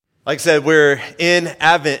Like I said, we're in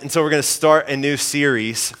Advent, and so we're going to start a new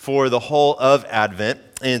series for the whole of Advent.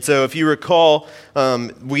 And so if you recall,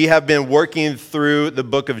 we have been working through the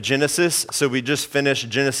book of Genesis. So we just finished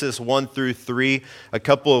Genesis 1 through 3 a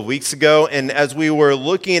couple of weeks ago. And as we were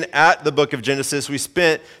looking at the book of Genesis, we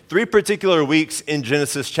spent 3 particular weeks in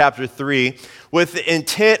Genesis chapter 3 with the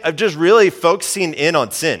intent of just really focusing in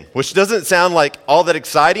on sin, which doesn't sound like all that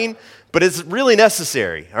exciting, but it's really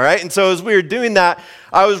necessary, all right? And so as we were doing that,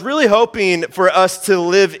 I was really hoping for us to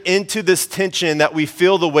live into this tension that we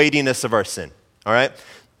feel the weightiness of our sin, all right?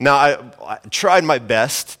 Now, I tried my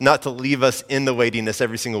best not to leave us in the weightiness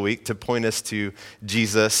every single week, to point us to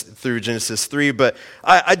Jesus through Genesis 3, but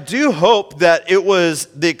I do hope that it was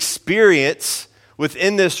the experience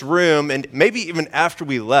within this room, and maybe even after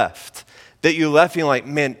we left, that you left feeling like,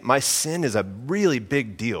 man, my sin is a really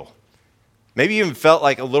big deal. Maybe even felt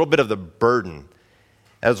like a little bit of the burden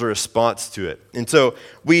as a response to it. And so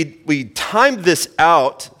we timed this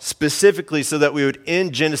out specifically so that we would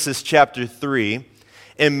end Genesis chapter 3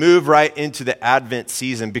 and move right into the Advent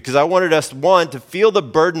season, because I wanted us, one, to feel the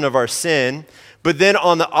burden of our sin, but then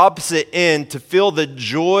on the opposite end, to feel the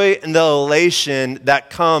joy and the elation that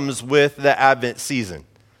comes with the Advent season.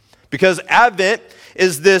 Because Advent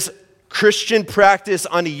is this Christian practice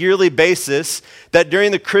on a yearly basis that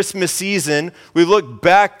during the Christmas season, we look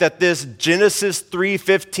back at this Genesis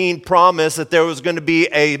 3:15 promise that there was going to be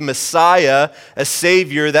a Messiah, a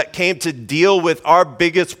Savior that came to deal with our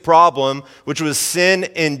biggest problem, which was sin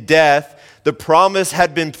and death. The promise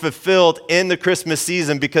had been fulfilled in the Christmas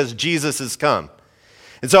season because Jesus has come.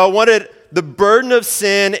 And so I wanted the burden of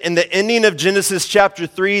sin and the ending of Genesis chapter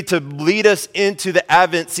 3 to lead us into the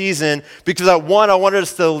Advent season, because I wanted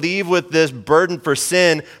us to leave with this burden for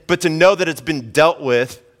sin, but to know that it's been dealt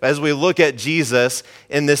with as we look at Jesus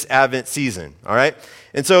in this Advent season, all right?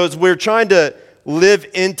 And so as we're trying to live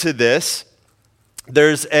into this,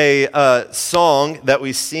 there's a song that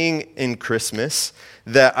we sing in Christmas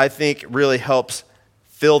that I think really helps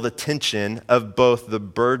feel the tension of both the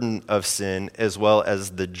burden of sin as well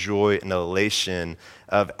as the joy and elation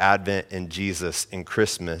of Advent and Jesus in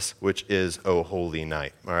Christmas, which is O Holy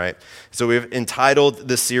Night, all right? So we've entitled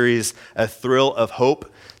this series A Thrill of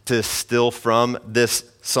Hope, to steal from this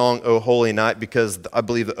song, O Holy Night, because I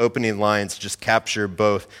believe the opening lines just capture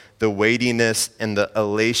both the weightiness and the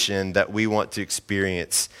elation that we want to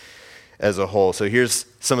experience as a whole. So here's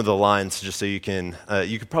some of the lines, just so you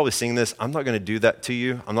could probably sing this. I'm not going to do that to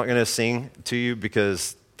you. I'm not going to sing to you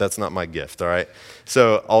because that's not my gift, all right?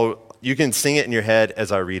 So you can sing it in your head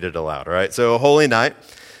as I read it aloud, all right? So, Holy Night,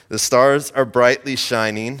 the stars are brightly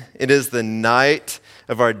shining. It is the night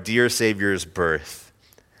of our dear Savior's birth.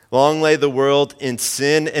 Long lay the world in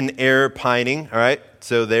sin and error pining, all right?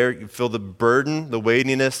 So there you feel the burden, the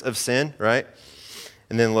weightiness of sin, right?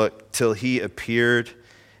 And then look, till he appeared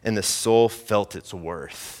and the soul felt its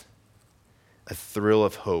worth. A thrill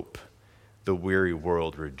of hope, the weary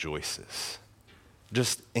world rejoices.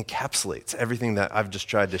 Just encapsulates everything that I've just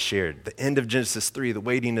tried to share. The end of Genesis 3, the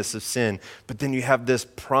weightiness of sin, but then you have this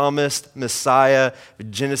promised Messiah,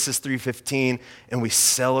 Genesis 3:15, and we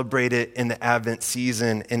celebrate it in the Advent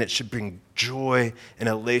season, and it should bring joy and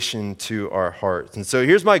elation to our hearts. And so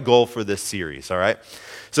here's my goal for this series, all right?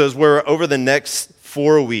 So as we're over the next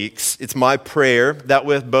 4 weeks, it's my prayer that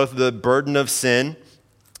with both the burden of sin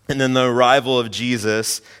and then the arrival of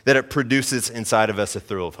Jesus, that it produces inside of us a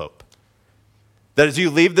thrill of hope. That as you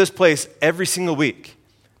leave this place every single week,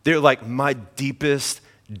 they're like, my deepest,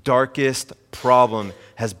 darkest problem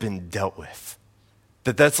has been dealt with.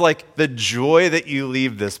 That's like the joy that you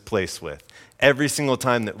leave this place with every single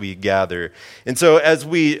time that we gather. And so as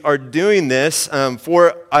we are doing this,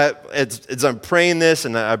 as I'm praying this,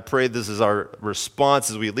 and I pray this is our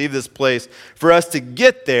response as we leave this place, for us to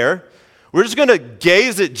get there, we're just going to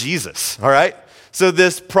gaze at Jesus, all right? So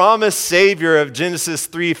this promised Savior of Genesis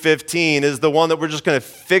 3:15 is the one that we're just going to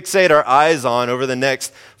fixate our eyes on over the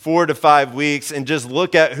next 4 to 5 weeks and just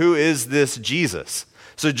look at who is this Jesus.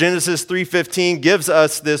 So Genesis 3:15 gives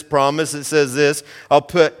us this promise. It says this, I'll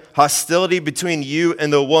put hostility between you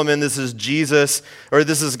and the woman. This is Jesus, or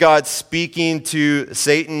this is God speaking to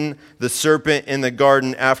Satan, the serpent in the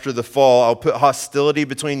garden after the fall. I'll put hostility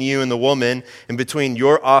between you and the woman, and between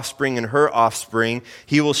your offspring and her offspring.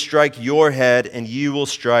 He will strike your head, and you will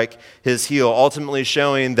strike his heel. Ultimately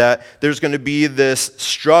showing that there's going to be this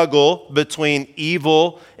struggle between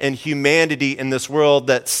evil and humanity in this world,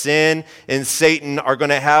 that sin and Satan are going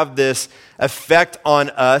to have this effect on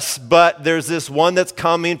us, but there's this one that's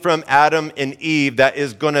coming from Adam and Eve that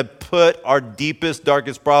is going to put our deepest,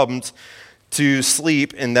 darkest problems to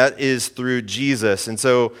sleep, and that is through Jesus. And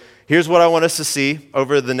so here's what I want us to see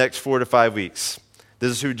over the next 4 to 5 weeks. This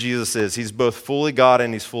is who Jesus is. He's both fully God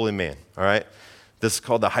and he's fully man, all right? This is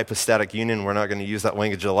called the hypostatic union. We're not going to use that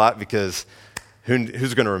language a lot because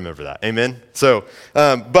who's going to remember that? Amen? So,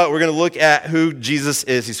 but we're going to look at who Jesus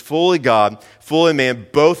is. He's fully God, fully man.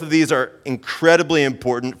 Both of these are incredibly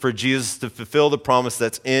important for Jesus to fulfill the promise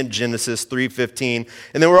that's in Genesis 3:15.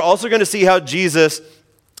 And then we're also going to see how Jesus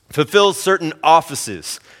fulfills certain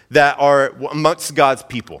offices that are amongst God's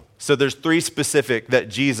people. So there's 3 specific that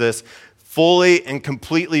Jesus fully and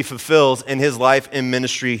completely fulfills in his life and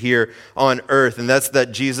ministry here on earth. And that's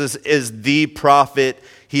that Jesus is the prophet,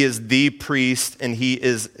 he is the priest, and he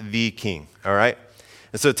is the king, all right?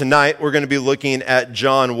 And so tonight we're going to be looking at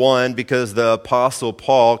John 1 because the Apostle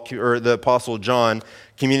Paul, or the Apostle John,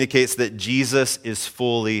 communicates that Jesus is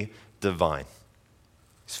fully divine.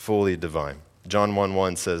 He's fully divine. John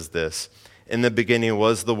 1:1 says this, "In the beginning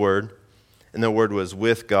was the Word, and the Word was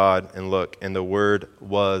with God, and look, and the Word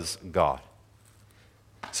was God."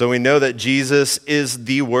 So we know that Jesus is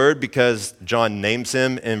the Word because John names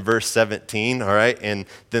him in verse 17, all right? And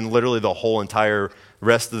then literally the whole entire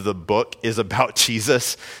rest of the book is about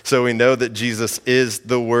Jesus. So we know that Jesus is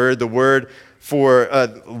the Word. The word for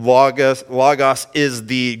logos is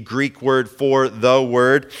the Greek word for the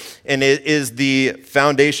Word, and it is the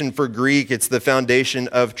foundation for Greek. It's the foundation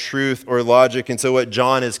of truth or logic. And so what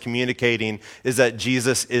John is communicating is that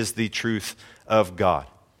Jesus is the truth of God.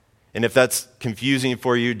 And if that's confusing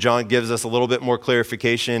for you, John gives us a little bit more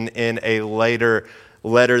clarification in a later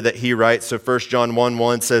letter that he writes. So 1 John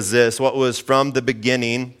 1:1 says this, "What was from the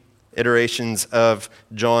beginning," iterations of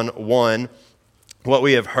John 1, "what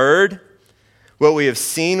we have heard, what we have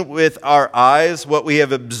seen with our eyes, what we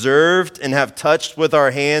have observed and have touched with our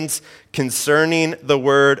hands concerning the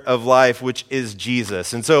word of life," which is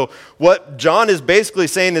Jesus. And so what John is basically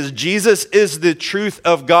saying is Jesus is the truth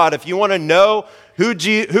of God. If you want to know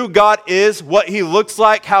who God is, what he looks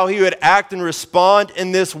like, how he would act and respond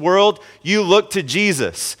in this world, you look to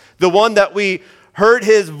Jesus, the one that we heard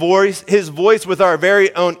his voice with our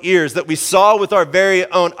very own ears, that we saw with our very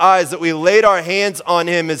own eyes, that we laid our hands on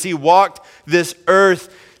him as he walked this earth.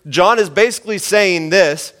 John is basically saying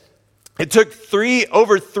this: it took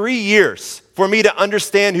over 3 years for me to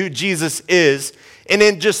understand who Jesus is. And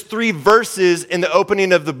in just 3 verses in the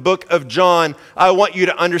opening of the book of John, I want you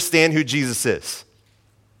to understand who Jesus is.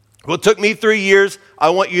 Well, it took me 3 years.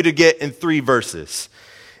 I want you to get in 3 verses.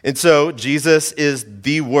 And so Jesus is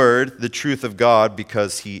the Word, the truth of God,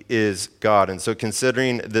 because he is God. And so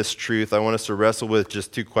considering this truth, I want us to wrestle with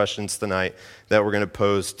just 2 questions tonight that we're going to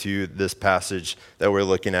pose to this passage that we're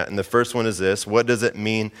looking at. And the first one is this: what does it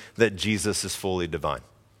mean that Jesus is fully divine?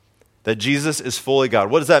 That Jesus is fully God.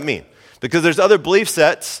 What does that mean? Because there's other belief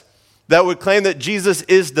sets that would claim that Jesus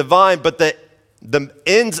is divine, but the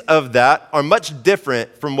ends of that are much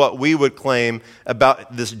different from what we would claim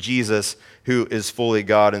about this Jesus who is fully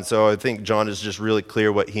God. And so I think John is just really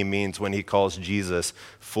clear what he means when he calls Jesus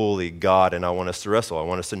fully God. And I want us to wrestle. I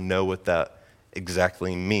want us to know what that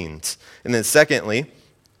exactly means. And then secondly,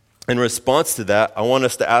 in response to that, I want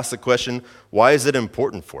us to ask the question, why is it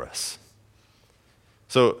important for us?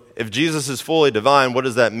 So if Jesus is fully divine, what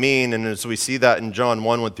does that mean? And as we see that in John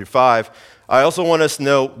 1:1-5, I also want us to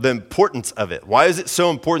know the importance of it. Why is it so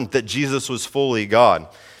important that Jesus was fully God?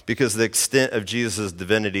 Because the extent of Jesus'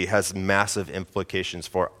 divinity has massive implications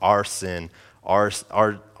for our sin, our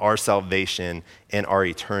salvation, and our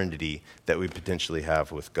eternity that we potentially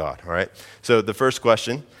have with God, all right? So the first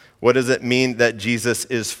question, what does it mean that Jesus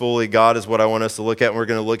is fully God, is what I want us to look at. And we're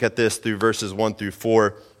going to look at this through verses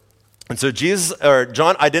 1-4. And so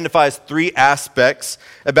John identifies 3 aspects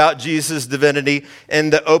about Jesus' divinity in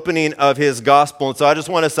the opening of his gospel. And so I just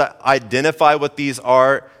want us to identify what these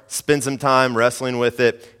are, spend some time wrestling with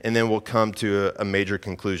it, and then we'll come to a major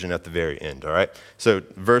conclusion at the very end, all right? So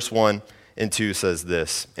verse 1 and 2 says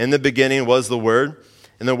this: "In the beginning was the Word,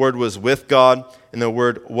 and the Word was with God, and the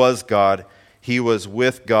Word was God. He was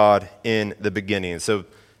with God in the beginning." So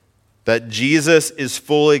that Jesus is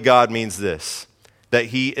fully God means this: that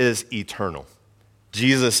he is eternal.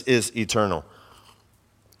 Jesus is eternal.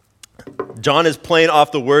 John is playing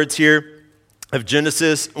off the words here of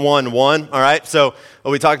Genesis 1:1, all right? So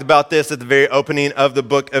we talked about this at the very opening of the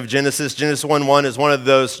book of Genesis. Genesis 1:1 is one of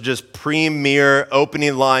those just premier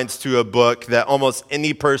opening lines to a book that almost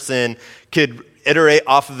any person could iterate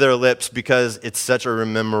off of their lips because it's such a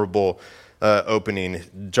memorable opening.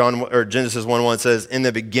 Genesis 1:1 says, "In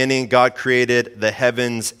the beginning, God created the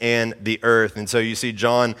heavens and the earth." And so you see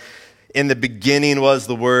John, in the beginning was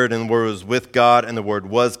the Word, and the Word was with God, and the Word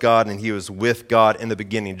was God, and he was with God in the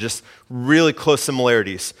beginning. Just really close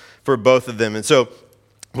similarities for both of them. And so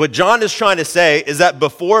What John is trying to say is that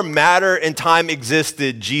before matter and time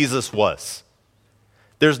existed, Jesus was.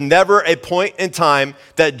 There's never a point in time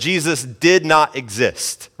that Jesus did not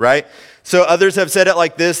exist, right? So others have said it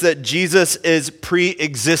like this, that Jesus is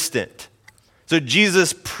pre-existent. So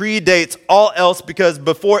Jesus predates all else because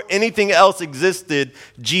before anything else existed,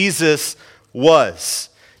 Jesus was.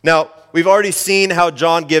 Now, we've already seen how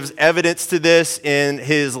John gives evidence to this in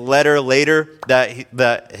his letter later,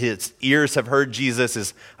 that his ears have heard Jesus,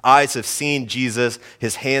 his eyes have seen Jesus,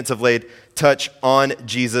 his hands have laid touch on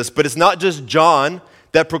Jesus. But it's not just John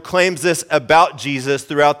that proclaims this about Jesus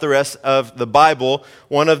throughout the rest of the Bible.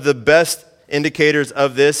 One of the best indicators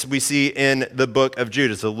of this we see in the book of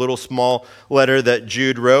Jude. It's a little small letter that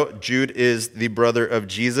Jude wrote. Jude is the brother of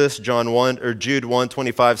Jesus. Jude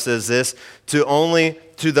 1:25 says this, to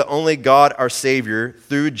the only God our Savior,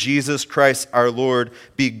 through Jesus Christ our Lord,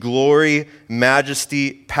 be glory,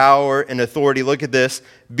 majesty, power, and authority. Look at this,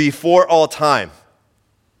 before all time,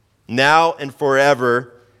 now and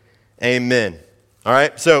forever. Amen. All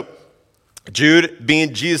right, so Jude,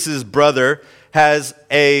 being Jesus' brother, has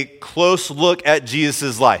a close look at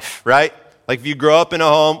Jesus' life, right? Like if you grow up in a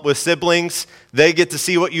home with siblings, they get to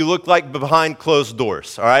see what you look like behind closed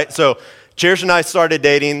doors, all right? So Cherish and I started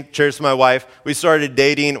dating. Cherish, my wife, we started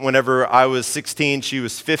dating whenever I was 16, she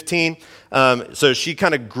was 15. So she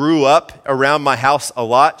kind of grew up around my house a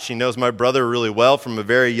lot. She knows my brother really well from a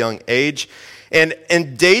very young age. And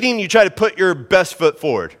in dating, you try to put your best foot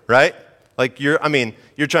forward, right? Like you're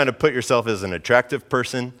trying to put yourself as an attractive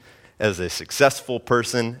person, as a successful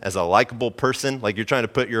person, as a likable person. Like you're trying to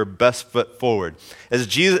put your best foot forward. As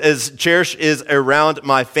Cherish is around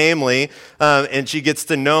my family and she gets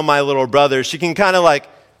to know my little brother, she can kind of like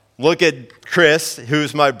look at Chris,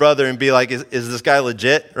 who's my brother, and be like, is this guy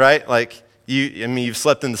legit, right? Like you've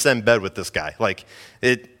slept in the same bed with this guy. Like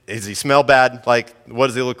does he smell bad? Like, what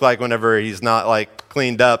does he look like whenever he's not like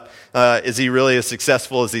cleaned up? Is he really as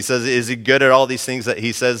successful as he says? Is he good at all these things that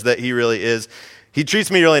he says that he really is? He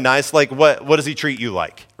treats me really nice. Like, what does he treat you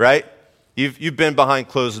like, right? You've been behind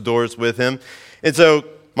closed doors with him. And so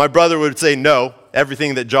my brother would say, no,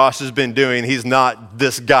 everything that Josh has been doing, he's not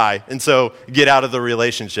this guy. And so get out of the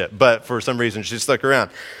relationship. But for some reason, she stuck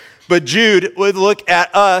around. But Jude would look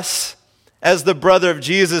at us as the brother of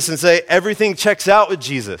Jesus and say, everything checks out with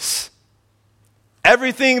Jesus.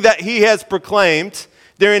 Everything that he has proclaimed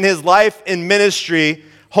during his life and ministry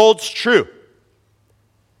holds true,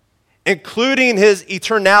 including his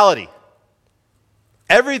eternality.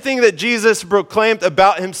 Everything that Jesus proclaimed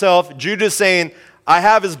about himself, Jude is saying, I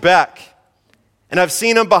have his back, and I've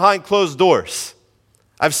seen him behind closed doors.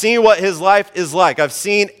 I've seen what his life is like. I've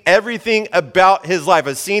seen everything about his life.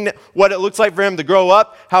 I've seen what it looks like for him to grow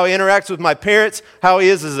up, how he interacts with my parents, how he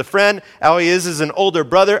is as a friend, how he is as an older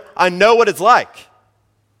brother. I know what it's like.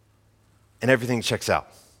 And everything checks out,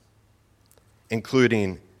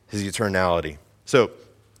 including his eternality. So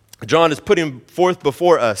John is putting forth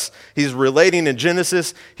before us. He's relating in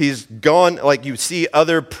Genesis. He's gone, like you see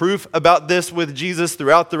other proof about this with Jesus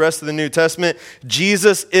throughout the rest of the New Testament.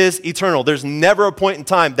 Jesus is eternal. There's never a point in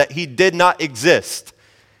time that he did not exist.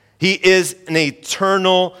 He is an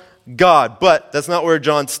eternal God. But that's not where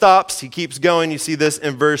John stops. He keeps going. You see this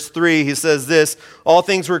in verse 3. He says this, all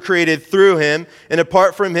things were created through him, and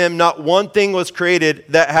apart from him, not one thing was created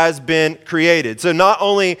that has been created. So not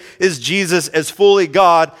only is Jesus as fully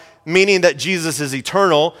God, meaning that Jesus is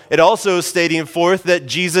eternal, it also is stating forth that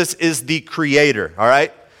Jesus is the creator, all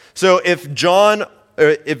right? So if John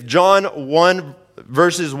 1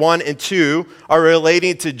 verses 1 and 2 are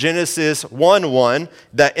relating to Genesis 1:1,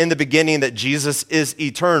 that in the beginning that Jesus is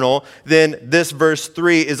eternal, then this verse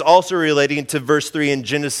 3 is also relating to verse 3 in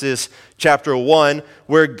Genesis chapter 1,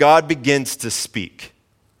 where God begins to speak.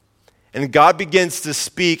 And God begins to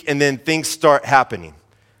speak, and then things start happening.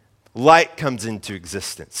 Light comes into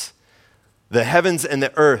existence. The heavens and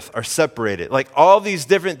the earth are separated. Like all these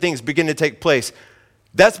different things begin to take place.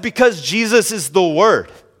 That's because Jesus is the Word.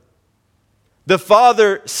 The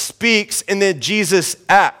Father speaks and then Jesus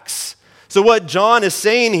acts. So what John is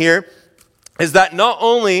saying here is that not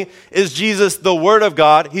only is Jesus the Word of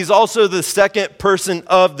God, he's also the second person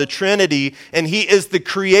of the Trinity, and he is the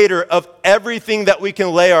creator of everything that we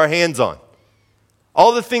can lay our hands on.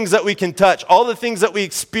 All the things that we can touch, all the things that we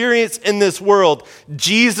experience in this world,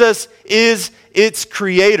 Jesus is its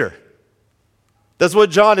creator. That's what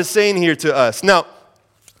John is saying here to us. Now,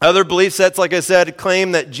 other belief sets, like I said,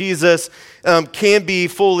 claim that Jesus can be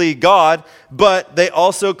fully God, but they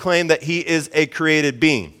also claim that he is a created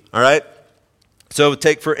being, all right? So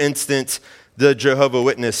take, for instance, the Jehovah's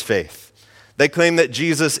Witness faith. They claim that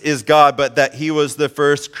Jesus is God, but that he was the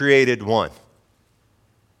first created one.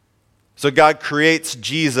 So God creates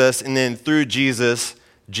Jesus, and then through Jesus,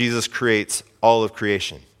 Jesus creates all of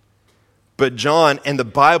creation. But John and the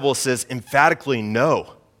Bible says emphatically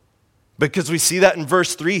no, because we see that in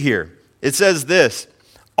verse 3 here. It says this,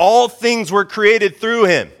 all things were created through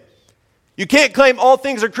him. You can't claim all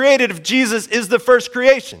things are created if Jesus is the first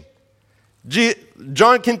creation.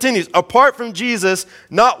 John continues, apart from Jesus,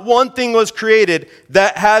 not one thing was created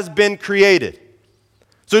that has been created.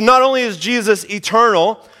 So not only is Jesus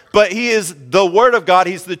eternal, but he is the Word of God.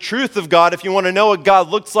 He's the truth of God. If you want to know what God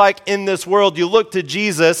looks like in this world, you look to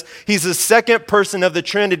Jesus. He's the second person of the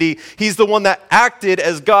Trinity. He's the one that acted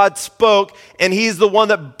as God spoke, and he's the one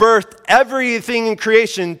that birthed everything in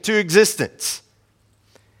creation to existence.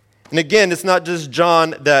 And again, it's not just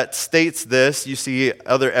John that states this. You see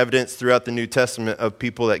other evidence throughout the New Testament of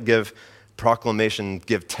people that give proclamation,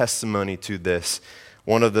 give testimony to this.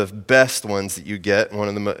 One of the best ones that you get,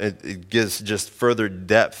 it gives just further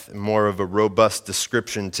depth, more of a robust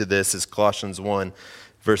description to this, is Colossians 1,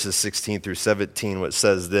 verses 16 through 17, which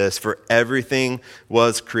says this, for everything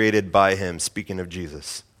was created by him, speaking of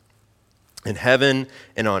Jesus. In heaven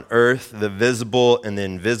and on earth, the visible and the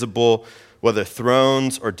invisible, whether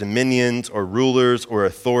thrones or dominions or rulers or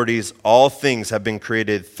authorities, all things have been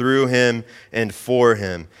created through him and for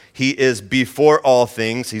him. He is before all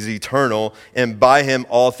things, he's eternal, and by him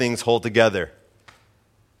all things hold together.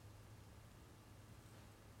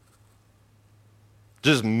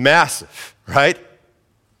 Just massive, right?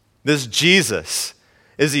 This Jesus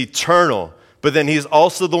is eternal, but then he's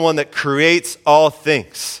also the one that creates all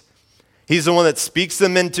things. He's the one that speaks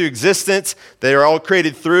them into existence. They are all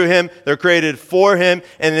created through him. They're created for him.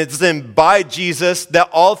 And it's then by Jesus that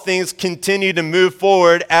all things continue to move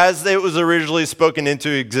forward as it was originally spoken into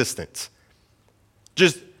existence.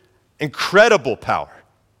 Just incredible power.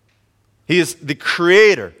 He is the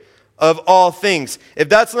creator of all things. If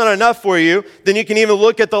that's not enough for you, then you can even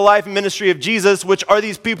look at the life and ministry of Jesus, which are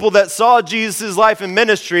these people that saw Jesus' life and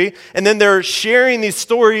ministry, and then they're sharing these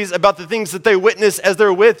stories about the things that they witnessed as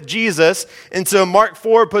they're with Jesus. And so Mark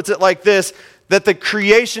 4 puts it like this, that the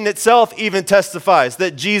creation itself even testifies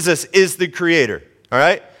that Jesus is the creator. All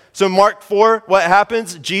right? So Mark 4, what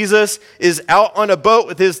happens? Jesus is out on a boat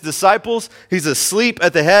with his disciples. He's asleep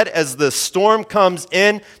at the head as the storm comes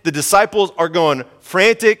in. The disciples are going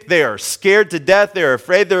frantic. They are scared to death. They're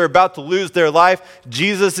afraid they're about to lose their life.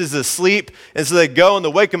 Jesus is asleep. And so they go and they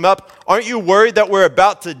wake him up. Aren't you worried that we're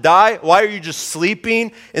about to die? Why are you just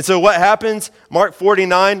sleeping? And so what happens? Mark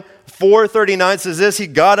 4:39 says this, he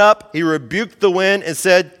got up, he rebuked the wind and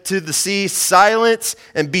said to the sea, silence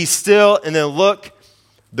and be still. And then look,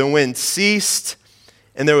 the wind ceased,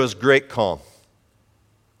 and there was great calm.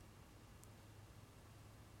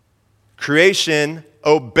 Creation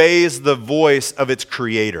obeys the voice of its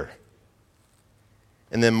creator.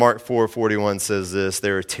 And then Mark 4:41 says this, they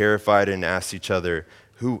were terrified and asked each other,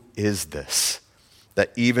 who is this,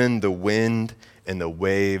 that even the wind and the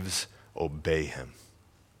waves obey him?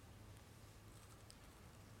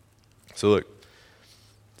 So look,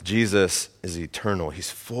 Jesus is eternal.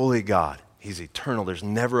 He's fully God. He's eternal. There's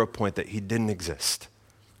never a point that he didn't exist.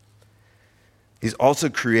 He's also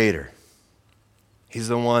creator. He's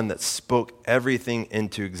the one that spoke everything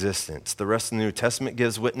into existence. The rest of the New Testament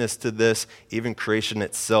gives witness to this. Even creation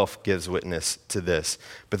itself gives witness to this.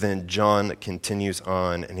 But then John continues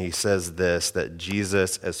on and he says this, that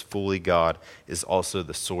Jesus as fully God is also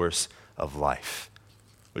the source of life,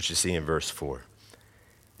 which you see in verse 4.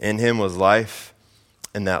 In him was life,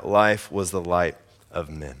 and that life was the light of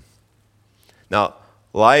men. Now,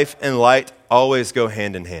 life and light always go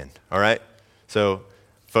hand in hand, all right? So,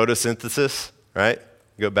 photosynthesis, right?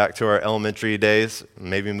 Go back to our elementary days,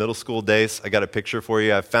 maybe middle school days. I got a picture for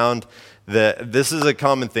you. I found that this is a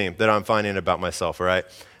common theme that I'm finding about myself, all right?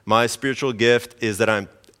 My spiritual gift is that I'm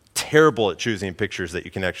terrible at choosing pictures that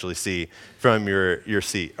you can actually see from your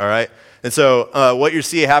seat, all right? And so what you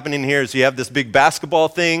see happening here is you have this big basketball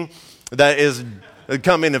thing that is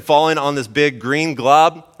coming and falling on this big green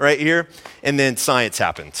glob right here, and then science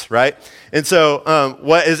happens, right? And so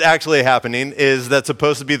what is actually happening is that's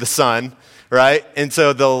supposed to be the sun, right? And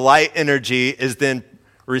so the light energy is then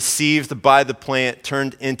received by the plant,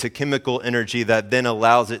 turned into chemical energy that then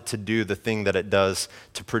allows it to do the thing that it does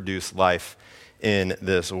to produce life in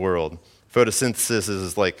this world. Photosynthesis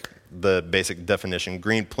is like the basic definition.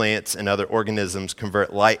 Green plants and other organisms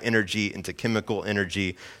convert light energy into chemical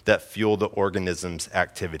energy that fuel the organism's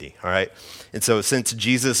activity, all right? And so since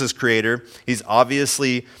Jesus is creator, he's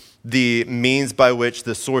obviously the means by which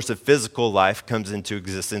the source of physical life comes into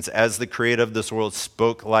existence, as the creator of this world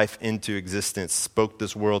spoke life into existence, spoke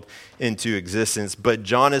this world into existence. But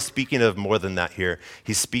John is speaking of more than that here.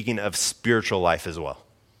 He's speaking of spiritual life as well.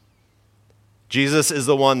 Jesus is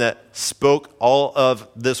the one that spoke all of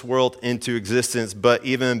this world into existence, but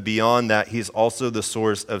even beyond that, he's also the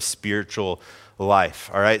source of spiritual life,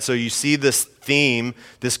 all right? So you see this theme,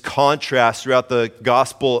 this contrast throughout the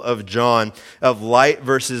Gospel of John of light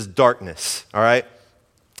versus darkness, all right?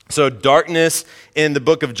 So darkness in the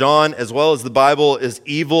book of John, as well as the Bible, is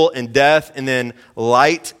evil and death, and then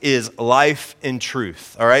light is life and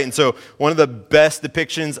truth, all right? And so one of the best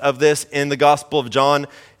depictions of this in the Gospel of John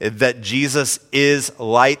is that Jesus is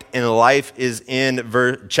light and life is in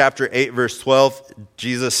chapter 8, verse 12.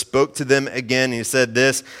 Jesus spoke to them again. He said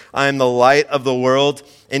this, "I am the light of the world.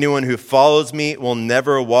 Anyone who follows me will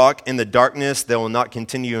never walk in the darkness. They will not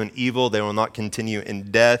continue in evil. They will not continue in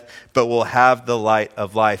death, but will have the light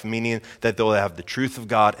of life," meaning that they will have the truth of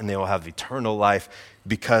God and they will have eternal life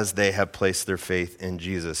because they have placed their faith in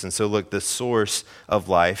Jesus. And so look, the source of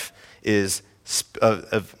life is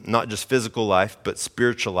of not just physical life, but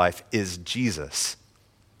spiritual life is Jesus.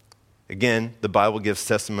 Again, the Bible gives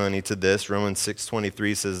testimony to this. Romans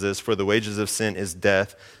 6:23 says this, "For the wages of sin is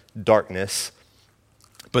death, darkness,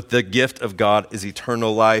 but the gift of God is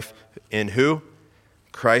eternal life in" who?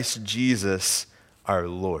 Christ Jesus our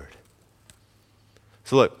Lord.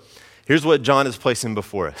 So look, here's what John is placing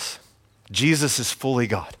before us. Jesus is fully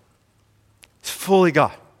God. He's fully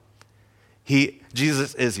God.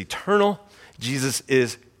 Jesus is eternal. Jesus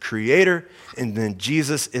is creator. And then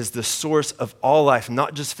Jesus is the source of all life,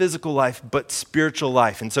 not just physical life, but spiritual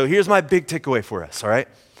life. And so here's my big takeaway for us, all right?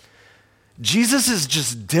 Jesus is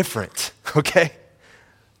just different, okay?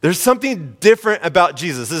 There's something different about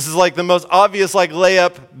Jesus. This is like the most obvious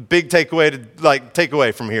layup, big takeaway to take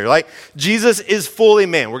away from here. Jesus is fully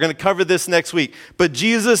man. We're going to cover this next week. But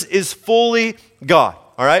Jesus is fully God,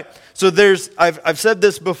 all right? So I've said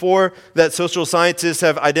this before, that social scientists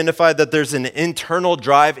have identified that there's an internal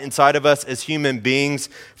drive inside of us as human beings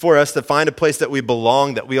for us to find a place that we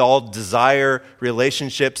belong, that we all desire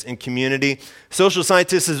relationships and community. Social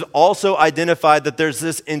scientists have also identified that there's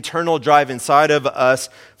this internal drive inside of us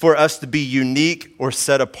for us to be unique or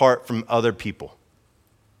set apart from other people.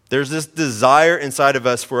 There's this desire inside of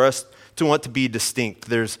us for us to want to be distinct.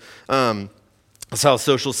 That's how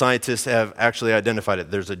social scientists have actually identified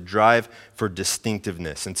it. There's a drive for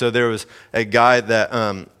distinctiveness. And so there was a guy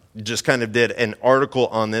that just kind of did an article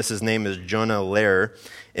on this. His name is Jonah Lehrer.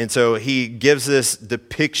 And so he gives this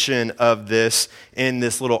depiction of this in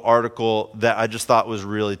this little article that I just thought was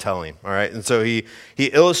really telling, all right? And so he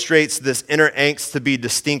illustrates this inner angst to be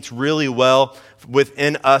distinct really well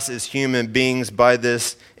within us as human beings by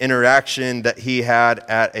this interaction that he had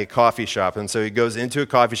at a coffee shop. And so he goes into a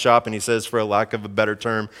coffee shop and he says, for a lack of a better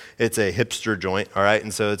term, it's a hipster joint, all right?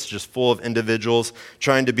 And so it's just full of individuals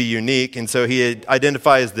trying to be unique. And so he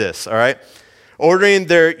identifies this, all right? Ordering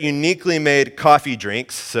their uniquely made coffee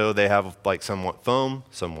drinks. So they have somewhat foam,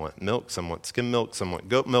 somewhat milk, somewhat skim milk, somewhat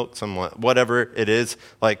goat milk, somewhat whatever it is,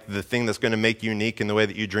 the thing that's going to make you unique in the way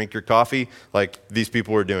that you drink your coffee. These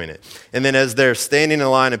people were doing it. And then as they're standing in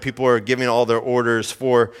line and people are giving all their orders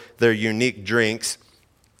for their unique drinks,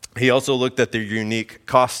 he also looked at their unique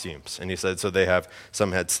costumes, and he said, so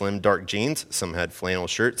some had slim dark jeans, some had flannel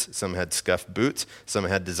shirts, some had scuffed boots, some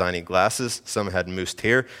had designy glasses, some had moussed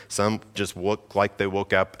hair, some just looked like they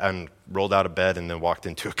woke up and rolled out of bed and then walked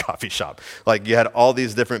into a coffee shop. You had all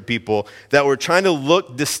these different people that were trying to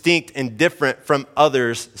look distinct and different from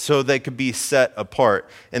others so they could be set apart.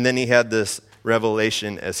 And then he had this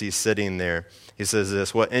revelation as he's sitting there. He says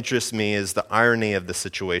this, "What interests me is the irony of the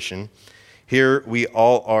situation. Here we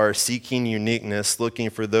all are seeking uniqueness, looking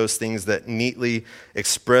for those things that neatly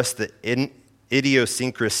express the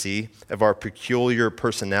idiosyncrasy of our peculiar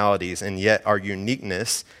personalities, and yet our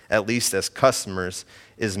uniqueness, at least as customers,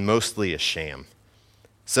 is mostly a sham.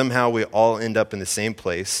 Somehow we all end up in the same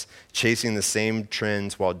place, chasing the same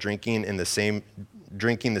trends while drinking the same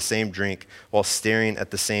drink while staring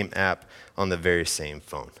at the same app on the very same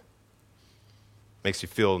phone." Makes you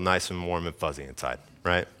feel nice and warm and fuzzy inside,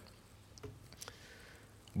 right?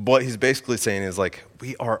 What he's basically saying is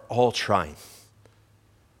we are all trying.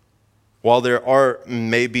 While there are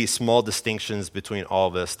maybe small distinctions between all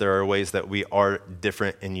of us, there are ways that we are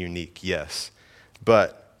different and unique, yes.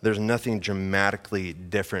 But there's nothing dramatically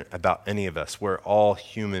different about any of us. We're all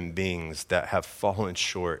human beings that have fallen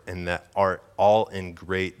short and that are all in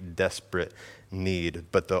great, desperate need.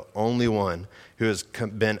 But the only one who has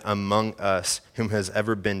been among us, whom has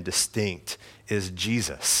ever been distinct, is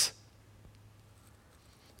Jesus.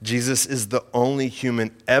 Jesus is the only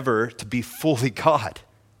human ever to be fully God.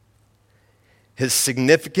 His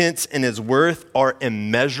significance and his worth are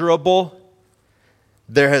immeasurable.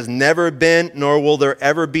 There has never been, nor will there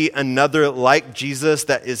ever be another like Jesus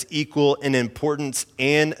that is equal in importance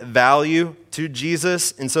and value to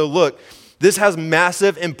Jesus. And so look, this has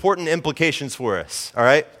massive, important implications for us, all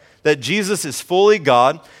right? That Jesus is fully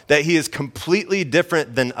God, that he is completely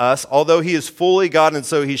different than us, although he is fully God and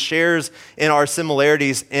so he shares in our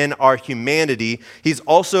similarities in our humanity. He's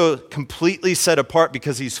also completely set apart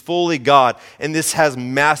because he's fully God, and this has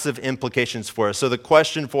massive implications for us. So the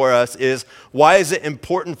question for us is, why is it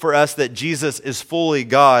important for us that Jesus is fully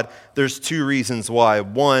God? There's two reasons why.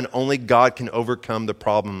 One, only God can overcome the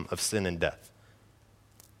problem of sin and death.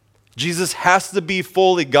 Jesus has to be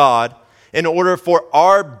fully God in order for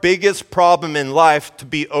our biggest problem in life to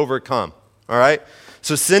be overcome, all right?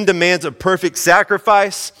 So sin demands a perfect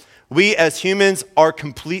sacrifice. We as humans are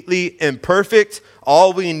completely imperfect.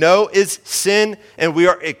 All we know is sin, and we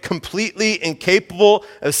are completely incapable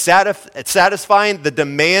of satisfying the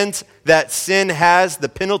demands that sin has, the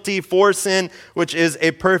penalty for sin, which is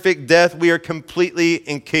a perfect death. We are completely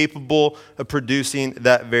incapable of producing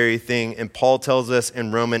that very thing. And Paul tells us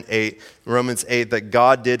in Romans 8, that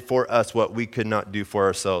God did for us what we could not do for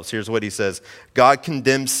ourselves. Here's what he says. God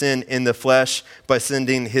condemned sin in the flesh by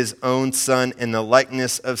sending his own son in the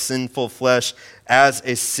likeness of sinful flesh as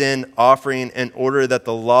a sin offering in order that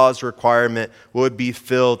the law's requirement would be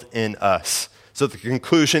filled in us. So the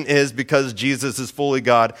conclusion is, because Jesus is fully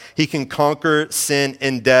God, he can conquer sin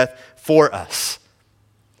and death for us.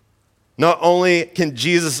 Not only can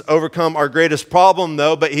Jesus overcome our greatest problem,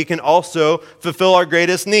 though, but he can also fulfill our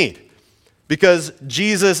greatest need. Because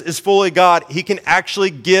Jesus is fully God, he can actually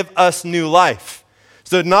give us new life.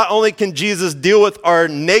 So not only can Jesus deal with our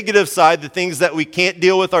negative side, the things that we can't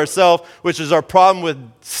deal with ourselves, which is our problem with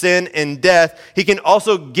sin and death, he can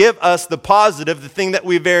also give us the positive, the thing that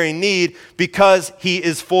we very need, because he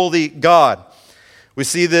is fully God. We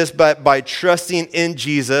see this by trusting in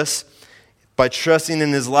Jesus, by trusting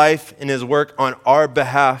in his life and his work on our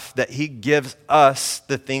behalf, that he gives us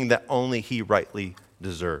the thing that only he rightly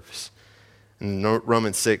deserves. And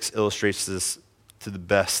Romans 6 illustrates this to the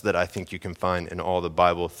best that I think you can find in all the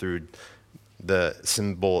Bible through the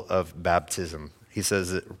symbol of baptism.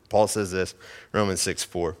 Paul says this, Romans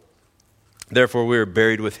 6:4. Therefore we are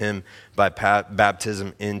buried with him by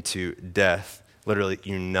baptism into death, literally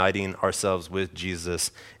uniting ourselves with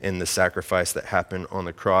Jesus in the sacrifice that happened on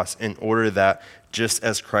the cross, in order that just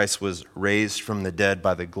as Christ was raised from the dead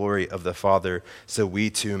by the glory of the Father, so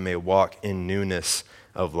we too may walk in newness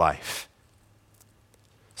of life.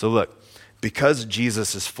 So look, because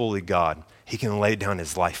Jesus is fully God, he can lay down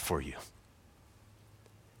his life for you.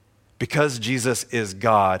 Because Jesus is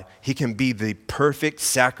God, he can be the perfect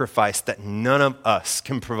sacrifice that none of us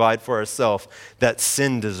can provide for ourselves, that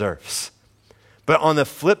sin deserves. But on the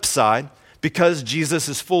flip side, because Jesus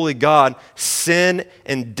is fully God, sin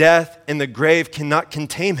and death and the grave cannot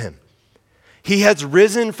contain him. He has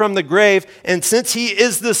risen from the grave, and since he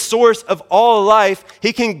is the source of all life,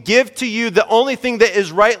 he can give to you the only thing that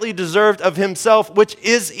is rightly deserved of himself, which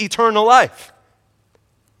is eternal life.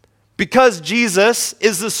 Because Jesus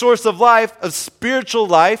is the source of life, of spiritual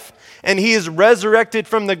life, and he is resurrected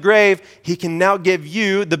from the grave, he can now give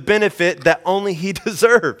you the benefit that only he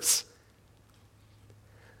deserves.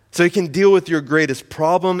 So he can deal with your greatest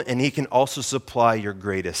problem, and he can also supply your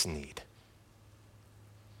greatest need.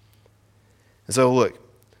 So look,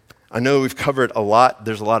 I know we've covered a lot.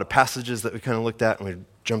 There's a lot of passages that we kind of looked at and we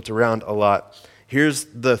jumped around a lot. Here's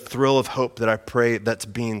the thrill of hope that I pray that's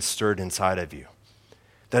being stirred inside of you.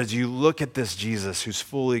 That as you look at this Jesus who's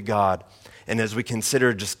fully God, and as we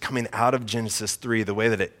consider just coming out of Genesis 3, the way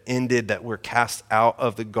that it ended, that we're cast out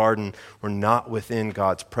of the garden, we're not within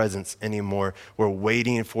God's presence anymore. We're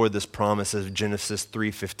waiting for this promise of Genesis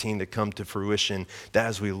 3:15 to come to fruition, that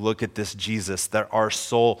as we look at this Jesus, that our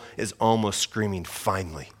soul is almost screaming,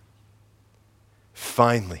 finally.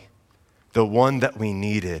 Finally, the one that we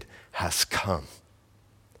needed has come.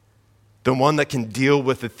 The one that can deal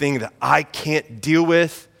with the thing that I can't deal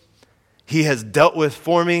with, he has dealt with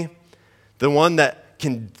for me. The one that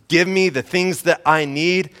can give me the things that I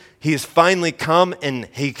need, he has finally come and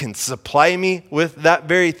he can supply me with that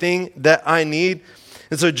very thing that I need.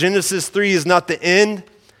 And so Genesis 3 is not the end.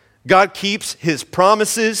 God keeps his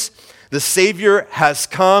promises. The Savior has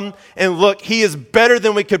come. And look, he is better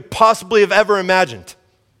than we could possibly have ever imagined.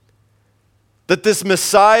 That this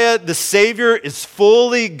Messiah, the Savior, is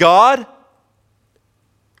fully God.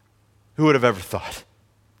 Who would have ever thought?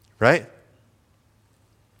 Right?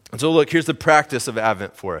 And so look, here's the practice of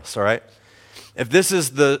Advent for us, all right? if this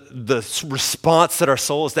is the response that our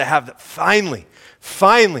soul is to have, that finally,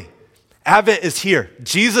 Advent is here.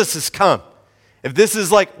 Jesus has come. If this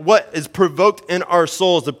is like what is provoked in our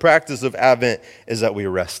souls, the practice of Advent is that we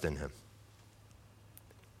rest in him.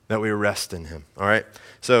 That we rest in him, all right?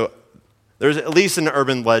 So there's at least an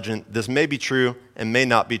urban legend. This may be true and may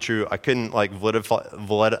not be true. I couldn't like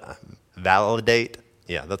validate.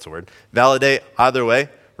 Yeah, that's a word. Validate either way,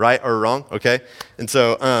 right or wrong, okay? And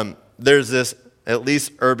so there's this at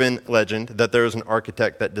least urban legend that there was an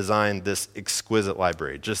architect that designed this exquisite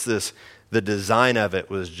library. The design of it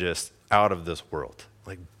was just out of this world.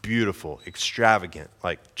 Like beautiful, extravagant,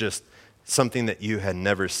 like just something that you had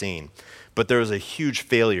never seen. But there was a huge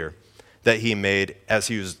failure that he made as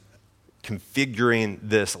he was configuring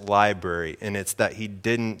this library, and it's that he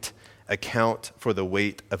didn't account for the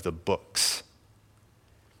weight of the books.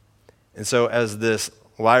 And so as this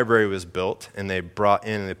library was built and they brought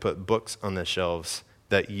in and they put books on the shelves,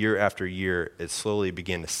 that year after year, it slowly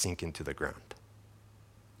began to sink into the ground.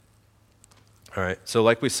 All right, so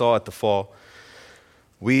like we saw at the fall,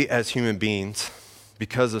 we as human beings,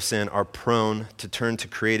 because of sin, are prone to turn to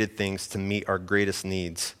created things to meet our greatest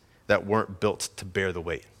needs that weren't built to bear the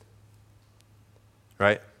weight.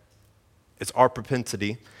 Right? It's our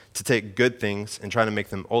propensity to take good things and try to make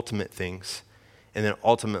them ultimate things, and then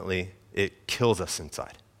ultimately it kills us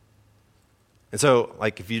inside. And so,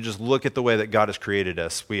 like, if you just look at the way that God has created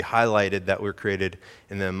us, we highlighted that we're created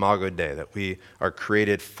in the Imago Dei, that we are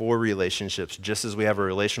created for relationships, just as we have a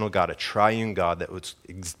relational God, a triune God that was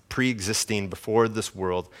pre-existing before this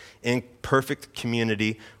world in perfect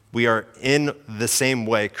community. We are in the same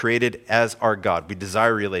way created as our God. We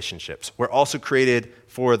desire relationships. We're also created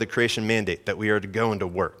for the creation mandate that we are to go into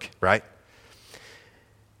work, right?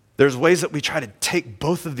 There's ways that we try to take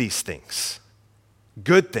both of these things,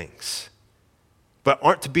 good things, but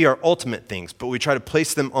aren't to be our ultimate things, but we try to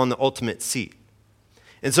place them on the ultimate seat.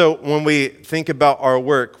 And so when we think about our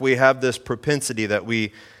work, we have this propensity that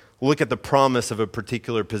we look at the promise of a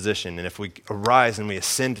particular position, and if we arise and we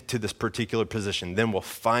ascend to this particular position, then we'll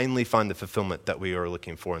finally find the fulfillment that we are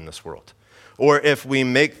looking for in this world. Or if we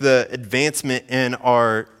make the advancement in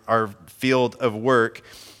our field of work,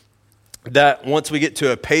 that once we get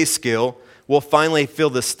to a pay scale, we'll finally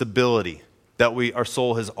feel the stability that our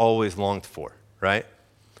soul has always longed for, right?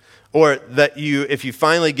 Or that if you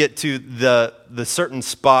finally get to the certain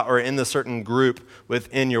spot or in the certain group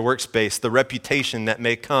within your workspace, the reputation that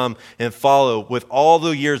may come and follow with all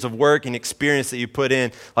the years of work and experience that you put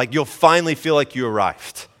in, like you'll finally feel like you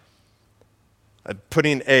arrived.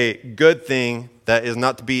 Putting a good thing that is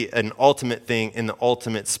not to be an ultimate thing in the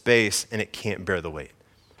ultimate space, and it can't bear the weight.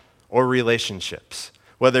 Or relationships.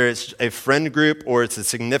 Whether it's a friend group or it's a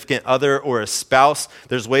significant other or a spouse,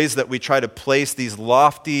 there's ways that we try to place these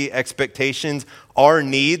lofty expectations, our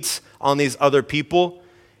needs on these other people.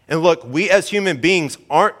 And look, we as human beings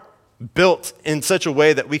aren't built in such a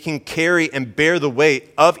way that we can carry and bear the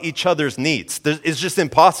weight of each other's needs. It's just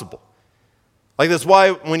impossible. Like that's why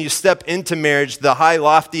when you step into marriage, the high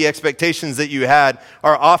lofty expectations that you had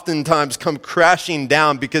are oftentimes come crashing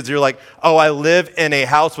down because you're like, oh, I live in a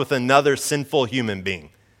house with another sinful human being.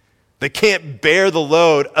 They can't bear the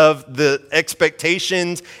load of the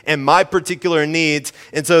expectations and my particular needs,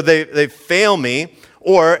 and so they fail me,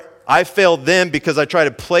 or I fail them because I try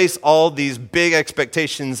to place all these big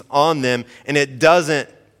expectations on them, and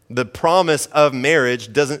the promise of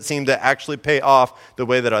marriage doesn't seem to actually pay off the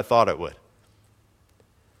way that I thought it would.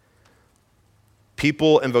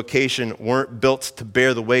 People and vocation weren't built to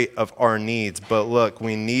bear the weight of our needs, but look,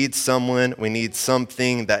 we need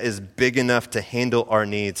something that is big enough to handle our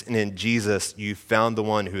needs, and in Jesus, you found the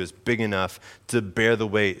one who is big enough to bear the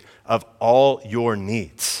weight of all your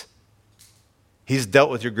needs. He's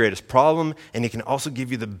dealt with your greatest problem, and he can also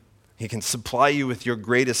he can supply you with your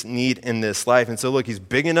greatest need in this life. And so look, he's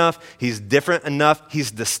big enough, he's different enough,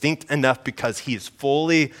 he's distinct enough because he's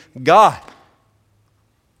fully God.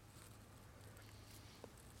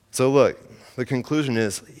 So look, the conclusion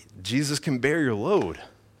is Jesus can bear your load.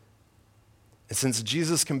 And since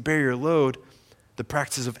Jesus can bear your load, the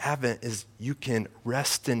practice of Advent is you can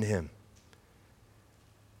rest in him.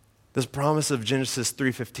 This promise of Genesis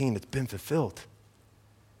 3:15, it's been fulfilled.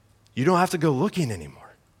 You don't have to go looking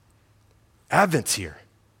anymore. Advent's here.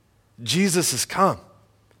 Jesus has come.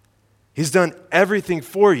 He's done everything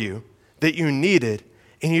for you that you needed,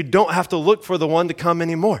 and you don't have to look for the one to come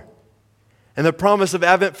anymore. And the promise of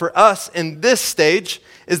Advent for us in this stage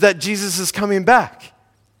is that Jesus is coming back.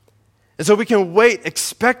 And so we can wait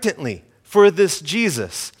expectantly for this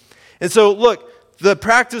Jesus. And so look, the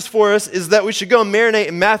practice for us is that we should go marinate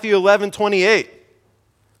in Matthew 11:28,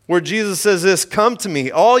 where Jesus says this, "Come to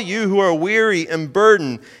me, all you who are weary and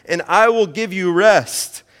burdened, and I will give you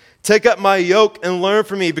rest. Take up my yoke and learn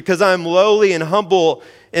from me, because I am lowly and humble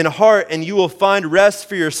in heart, and you will find rest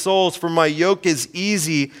for your souls, for my yoke is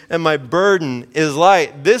easy and my burden is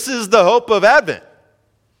light." This is the hope of Advent,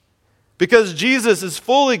 because Jesus is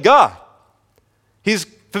fully God. He's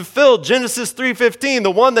fulfilled Genesis 3:15,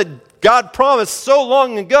 the one that God promised so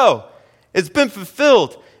long ago. It's been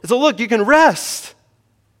fulfilled. And so look, you can rest.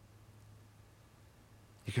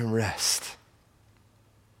 You can rest.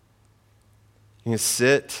 You can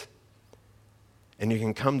sit and you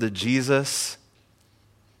can come to Jesus.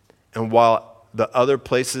 And while the other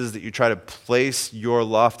places that you try to place your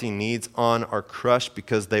lofty needs on are crushed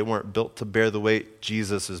because they weren't built to bear the weight,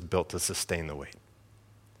 Jesus is built to sustain the weight.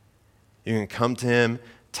 You can come to him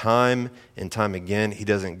time and time again. He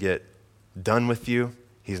doesn't get done with you.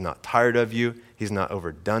 He's not tired of you. He's not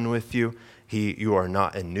overdone with you. You are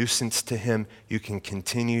not a nuisance to him. You can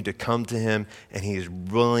continue to come to him, and he is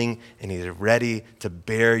willing and he's ready to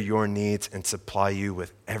bear your needs and supply you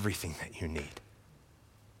with everything that you need,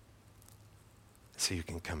 so you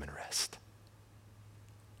can come and rest.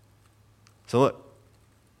 So look,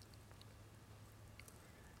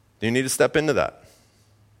 do you need to step into that?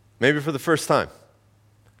 Maybe for the first time.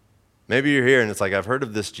 Maybe you're here and it's like, I've heard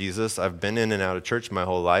of this Jesus. I've been in and out of church my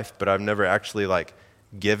whole life, but I've never actually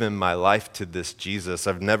given my life to this Jesus.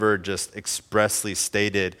 I've never just expressly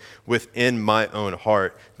stated within my own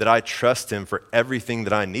heart that I trust him for everything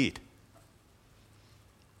that I need.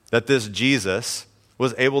 That this Jesus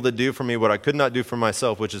was able to do for me what I could not do for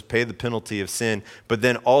myself, which is pay the penalty of sin, but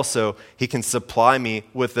then also he can supply me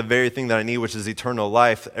with the very thing that I need, which is eternal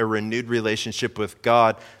life, a renewed relationship with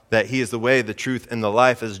God, that he is the way, the truth, and the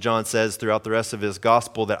life, as John says throughout the rest of his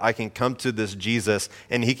gospel, that I can come to this Jesus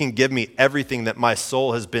and he can give me everything that my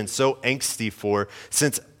soul has been so angsty for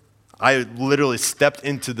since I literally stepped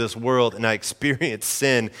into this world and I experienced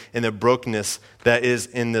sin and the brokenness that is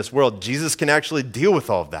in this world. Jesus can actually deal with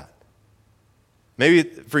all of that. Maybe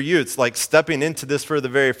for you, it's like stepping into this for the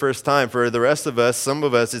very first time. For the rest of us, some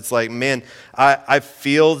of us, it's like, man, I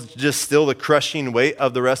feel just still the crushing weight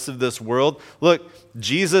of the rest of this world. Look,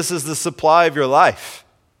 Jesus is the supply of your life.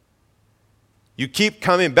 You keep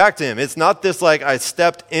coming back to him. It's not this like I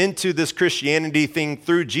stepped into this Christianity thing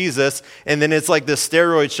through Jesus, and then it's like this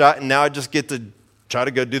steroid shot, and now I just get to try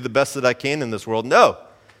to go do the best that I can in this world. No.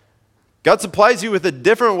 God supplies you with a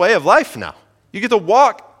different way of life now. You get to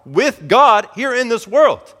walk with God here in this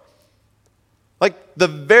world.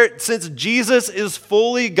 Since Jesus is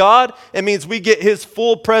fully God, it means we get his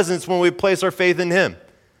full presence when we place our faith in him.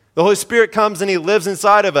 The Holy Spirit comes and he lives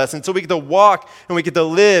inside of us. And so we get to walk and we get to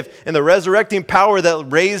live, and the resurrecting power that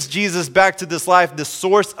raised Jesus back to this life, the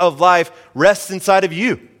source of life, rests inside of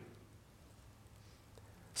you.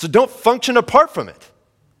 So don't function apart from it,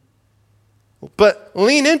 but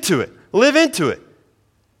lean into it, live into it.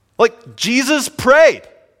 Like Jesus prayed.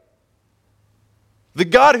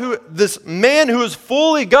 This man who is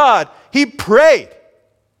fully God, he prayed.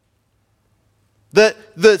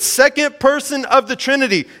 The second person of the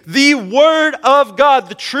Trinity, the Word of God,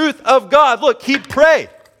 the truth of God. Look, he prayed.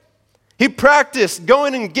 He practiced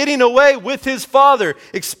going and getting away with his Father,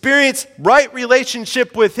 experienced right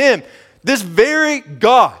relationship with him. This very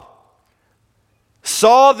God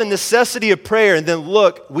saw the necessity of prayer, and then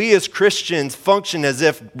look, we as Christians function as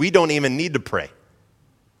if we don't even need to pray.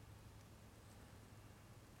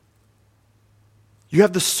 You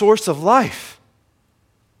have the source of life.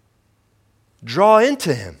 Draw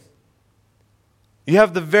into him. You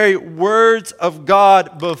have the very words of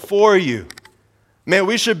God before you. Man,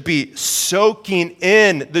 we should be soaking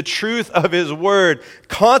in the truth of his word,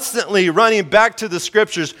 constantly running back to the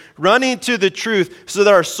scriptures, running to the truth so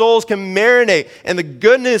that our souls can marinate in the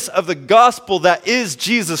goodness of the gospel that is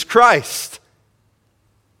Jesus Christ.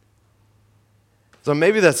 So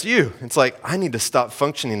maybe that's you. It's like, I need to stop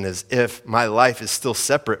functioning as if my life is still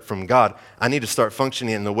separate from God. I need to start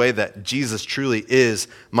functioning in the way that Jesus truly is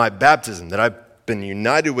my baptism, that I've been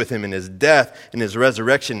united with him in his death and his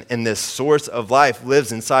resurrection, and this source of life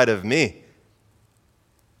lives inside of me.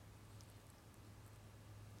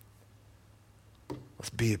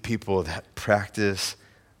 Let's be a people that practice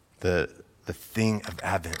the thing of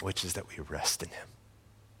Advent, which is that we rest in him.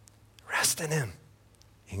 Rest in him.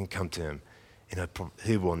 You can come to him. And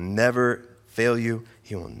he will never fail you.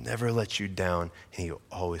 He will never let you down. And he will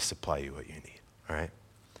always supply you what you need. All right?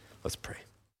 Let's pray.